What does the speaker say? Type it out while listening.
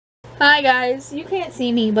Hi guys, you can't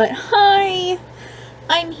see me, but hi!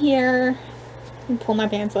 I'm here. Let me pull my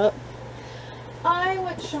pants up. I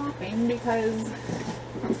went shopping because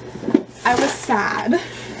I was sad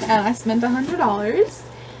and I spent $100.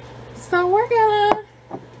 So we're gonna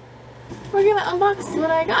unbox what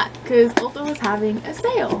I got because Ulta was having a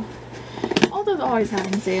sale. Ulta's always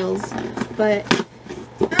having sales, but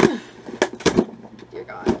dear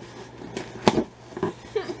God.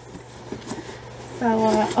 So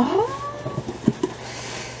I'm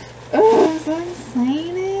so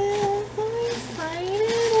excited. I'm so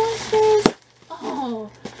excited. What's this?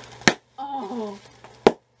 Oh.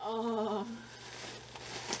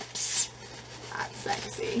 That's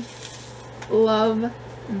sexy. Love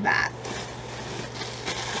that.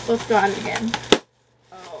 Let's go at it again.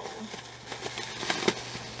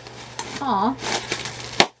 Aw.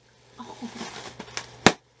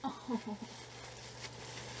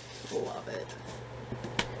 Love it.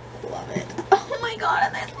 Love it. Oh my God,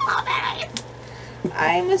 and there's strawberries!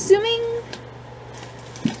 I'm assuming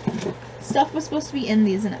stuff was supposed to be in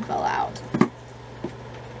these and it fell out.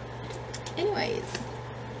 Anyways,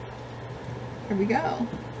 here we go.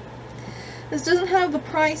 This doesn't have the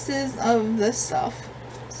prices of this stuff,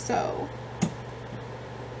 so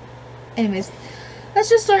anyways, let's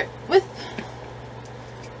just start with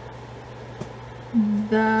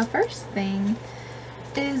the first thing.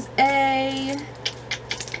 Is a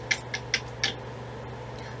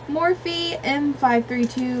Morphe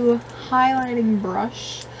M532 highlighting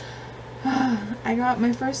brush. I got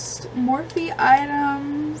my first Morphe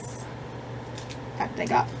items. In fact, I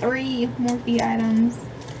got 3 Morphe items.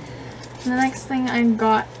 The next thing I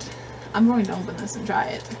got, I'm going to open this and try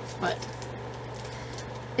it, but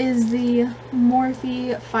is the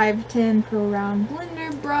Morphe 510 Pro Round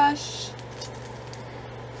Blender brush.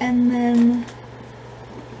 And then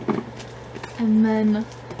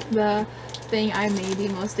the thing I may be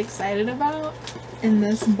most excited about in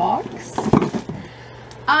this box,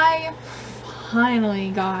 I finally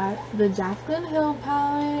got the Jaclyn Hill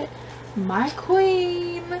palette, my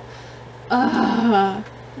queen,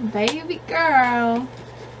 baby girl.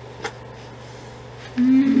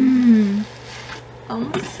 I'm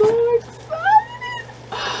so excited.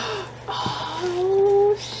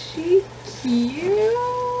 Oh, she cute.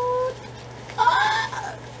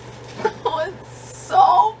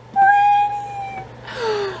 So pretty!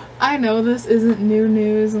 I know this isn't new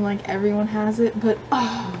news and like everyone has it, but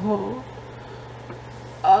oh,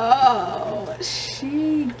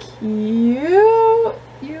 she cute,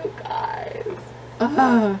 you guys.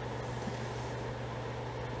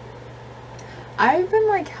 I've been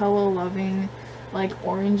like hella loving like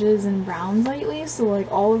oranges and browns lately, so like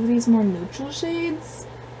all of these more neutral shades,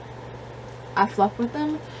 I fluff with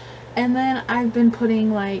them. And then I've been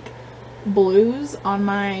putting like blues on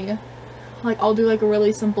my, like I'll do like a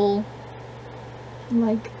really simple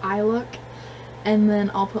like eye look, and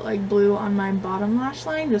then I'll put like blue on my bottom lash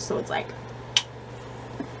line just so it's like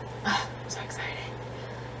I'm so excited.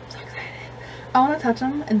 I'm so excited. I want to touch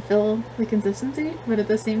them and feel the consistency, but at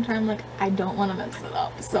the same time like I don't want to mess it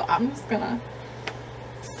up, so I'm just gonna,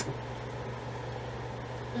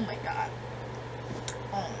 oh my God,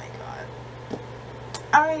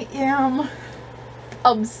 I am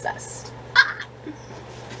obsessed.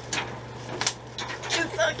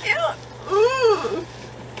 It's so cute. Ooh.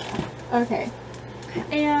 Okay.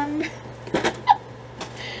 And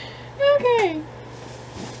okay.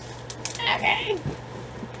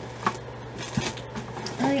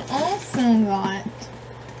 I also got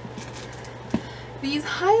these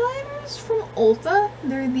highlighters from Ulta.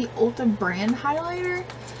 They're the Ulta brand highlighter,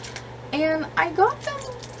 and I got them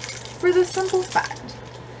for the simple fact.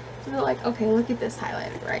 So they're like, okay, look at this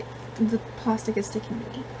highlighter, right? The plastic is sticking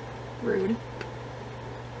to me. Rude.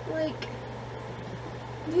 Like,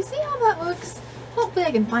 do you see how that looks? Hopefully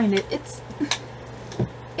I can find it.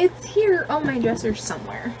 It's here on my dresser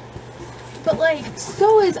somewhere. But like,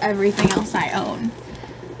 so is everything else I own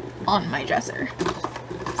on my dresser.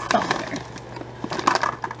 Somewhere.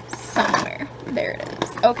 There it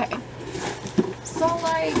is. Okay. So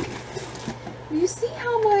like, you see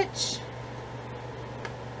how much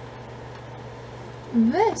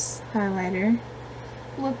this highlighter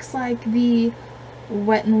looks like the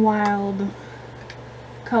Wet n Wild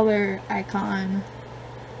color icon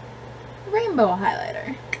rainbow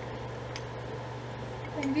highlighter.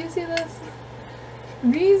 Like, do you see this?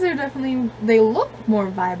 These are definitely, they look more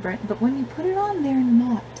vibrant, but when you put it on, they're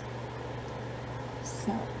not.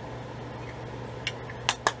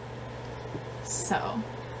 So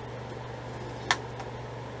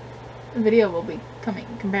the video will be coming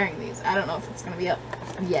comparing these. I don't know if it's gonna be up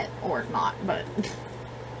yet or not, but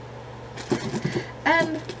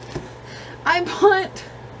And I bought,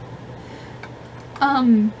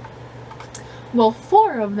 well,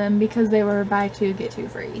 4 of them because they were buy 2, get 2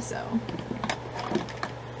 free, so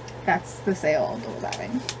that's the sale that was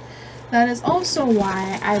having. That is also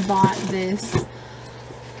why I bought this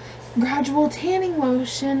gradual tanning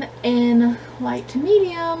lotion in light to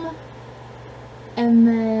medium, and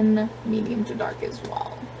then medium to dark as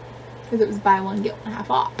well, because it was buy 1 get 1 half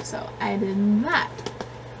off, so I did that.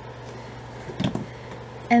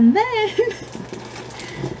 And then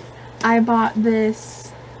I bought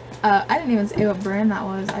this, I didn't even say what brand that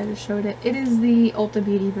was, I just showed it. It is the Ulta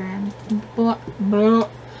Beauty brand.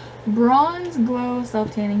 Bronze Glow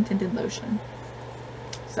Self Tanning Tinted Lotion.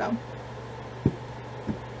 So,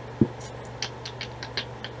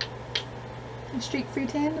 a streak-free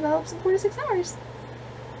tan develops in 4 to 6 hours.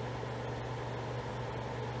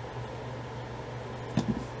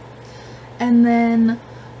 And then,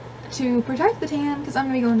 to protect the tan, because I'm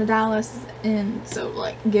going to be going to Dallas, and so,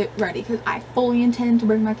 like, get ready, because I fully intend to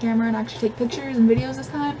bring my camera and actually take pictures and videos this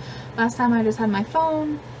time. Last time I just had my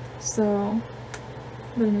phone, so,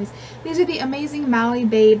 but anyways, these are the Amazing Mally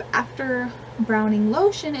Babe After Browning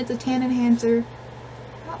Lotion. It's a tan enhancer.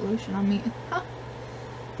 Got lotion on me. Huh?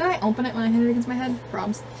 Did I open it when I hit it against my head?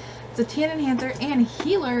 Probs. It's a tan enhancer and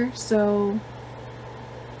healer, so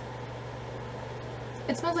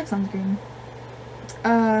it smells like sunscreen.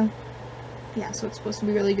 Yeah, so it's supposed to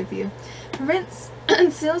be really good for you. Prevents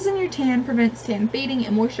and seals in your tan, prevents tan fading,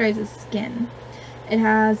 and moisturizes skin. It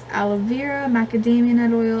has aloe vera, macadamia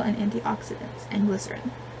nut oil, and antioxidants, and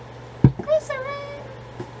glycerin. Glycerin!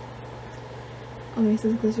 Okay, it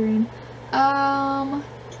says glycerin.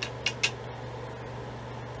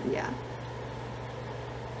 Yeah.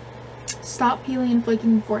 Stop peeling and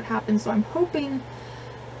flaking before it happens, so I'm hoping,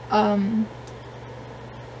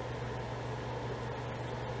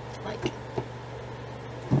 like,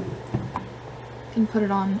 can put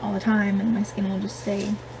it on all the time and my skin will just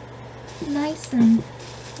stay nice and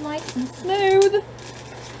smooth.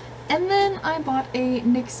 And then I bought a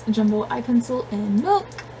NYX Jumbo Eye Pencil in milk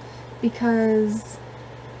because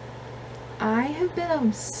I have been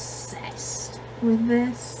obsessed with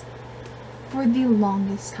this for the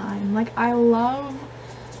longest time. Like, I love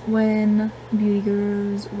when beauty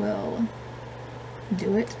gurus will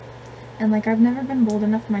do it. And, like, I've never been bold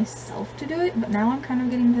enough myself to do it, but now I'm kind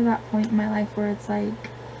of getting to that point in my life where it's like,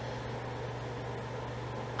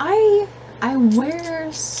 I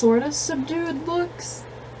wear sort of subdued looks.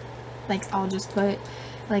 Like, I'll just put,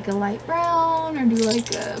 like, a light brown, or do,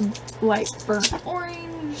 like, a light burnt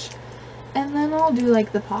orange, and then I'll do,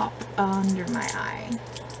 like, the pop under my eye.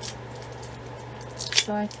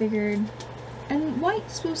 So I figured, and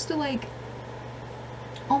white's supposed to, like,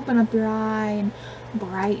 open up your eye and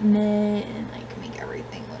brighten it and, like, make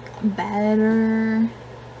everything look better.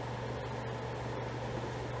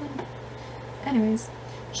 Anyways,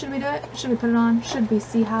 should we do it? Should we put it on? Should we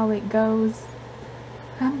see how it goes?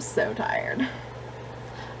 I'm so tired.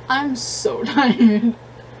 I'm so tired.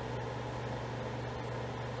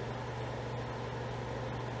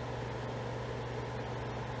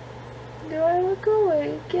 Do I look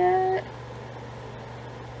awake yet?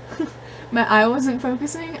 My eye wasn't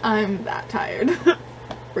focusing. I'm that tired.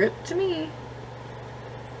 Rip to me.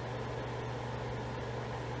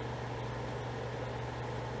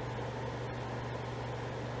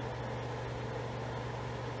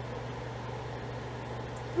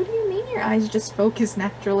 What do you mean your eyes just focus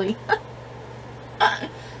naturally?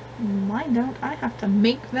 Mine don't. I have to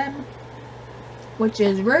make them. Which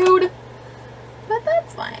is rude. But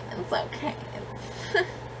that's fine. It's okay.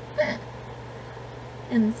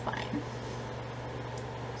 It's fine.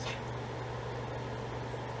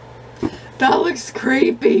 That looks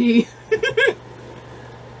creepy.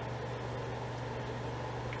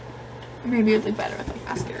 Maybe it'd look better with like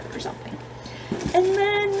mascara or something. And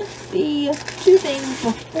then the 2 things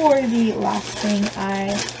before the last thing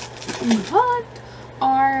I bought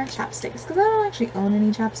are chapsticks, because I don't actually own any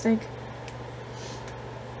chapstick.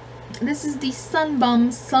 This is the Sun Bum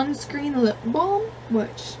Sunscreen Lip Balm,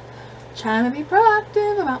 which I'm trying to be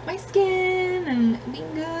proactive about my skin and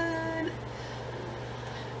being good.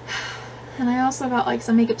 And I also got like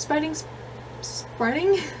some makeup setting spray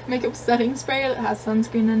that has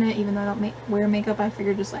sunscreen in it. Even though I don't wear makeup, I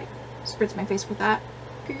figured just like spritz my face with that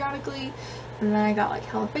periodically. And then I got like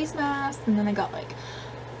Hella face mask, and then I got like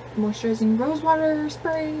moisturizing rose water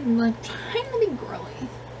spray, and like trying to be girly.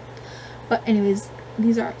 But anyways,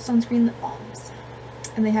 these are sunscreen lip balms,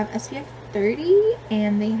 and they have SPF 30,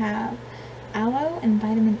 and they have aloe and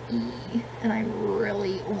vitamin E, and I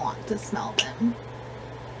really want to smell them.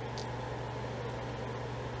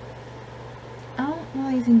 don't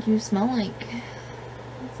really think you smell like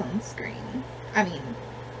sunscreen. I mean,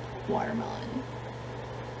 watermelon.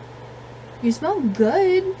 You smell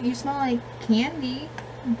good. You smell like candy,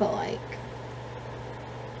 but like,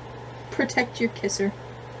 protect your kisser.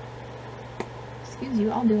 Excuse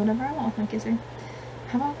you, I'll do whatever I want with my kisser.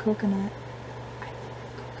 How about coconut? I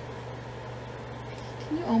love coconut.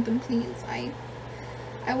 Can you open, please?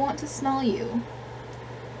 I want to smell you.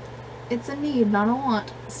 It's a need, not a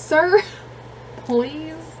want. Sir,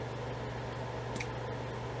 please.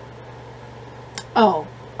 Oh,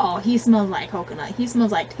 he smells like coconut. He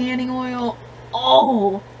smells like tanning oil.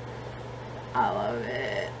 Oh, I love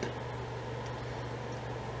it.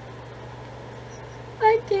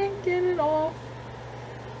 I can't get it off.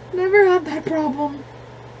 Never had that problem.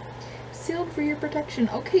 Sealed for your protection.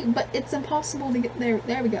 Okay, but it's impossible to get there.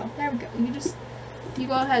 There we go. There we go. You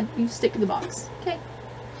go ahead. You stick to the box. Okay.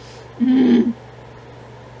 You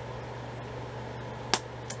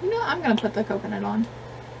know, I'm gonna put the coconut on.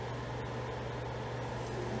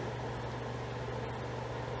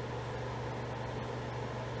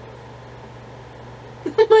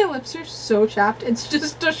 My lips are so chapped, it's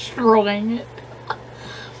just destroying it.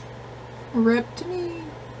 Rip to me.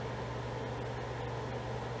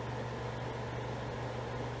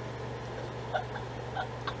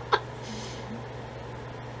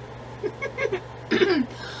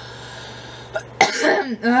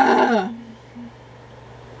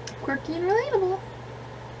 Quirky and relatable.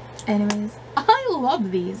 Anyways, I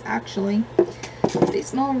love these actually. They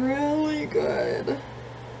smell really good.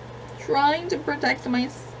 Trying to protect my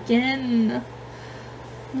skin.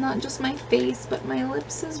 Not just my face, but my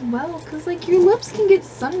lips as well. Because, like, your lips can get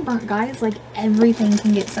sunburnt, guys. Like, everything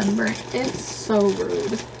can get sunburnt. It's so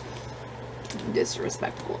rude.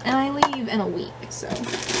 Disrespectful. And I leave in a week, so.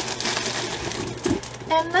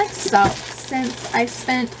 And next up, since I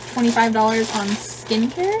spent $25 on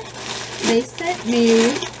skincare, they sent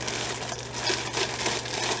me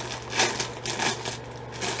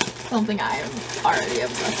something I am already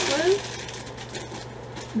obsessed with.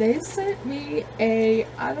 They sent me a,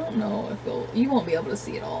 I don't know if you won't be able to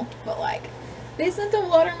see it all, but like, they sent a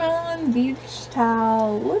watermelon beach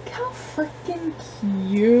towel. Look how freaking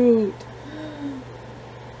cute.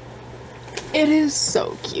 It is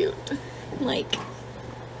so cute. Like,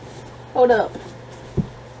 hold up.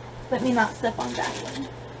 Let me not step on that one.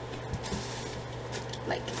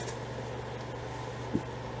 Like,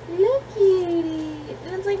 look cutie.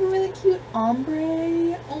 And it's like really cute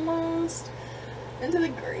ombre almost into the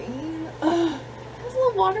green. Ugh, has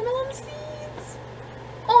little watermelon seeds.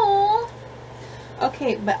 Aww.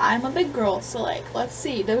 Okay, but I'm a big girl, so like, let's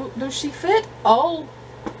see. Does she fit? Oh,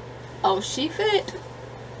 she fit.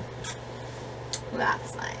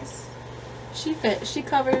 That's nice. She fit. She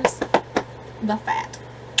covers the fat.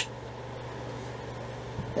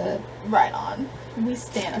 Right on. We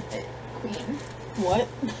stand a fit, queen. What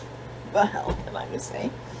the hell did I just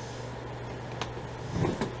say?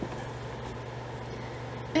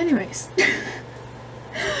 Anyways,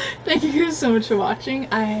 thank you guys so much for watching.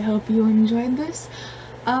 I hope you enjoyed this.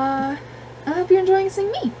 I hope you're enjoying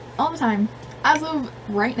seeing me all the time. As of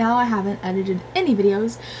right now, I haven't edited any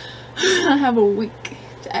videos. I have a week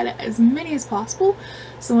to edit as many as possible,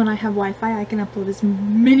 so when I have Wi-Fi, I can upload as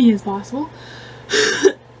many as possible.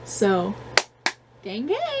 So, gang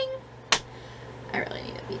gang! I really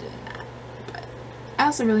need to be doing that, but I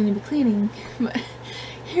also really need to be cleaning, but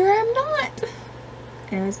here I'm not.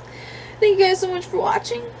 Anyways, thank you guys so much for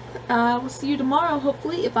watching. We'll see you tomorrow,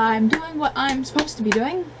 hopefully, if I'm doing what I'm supposed to be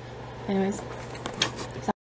doing. Anyways.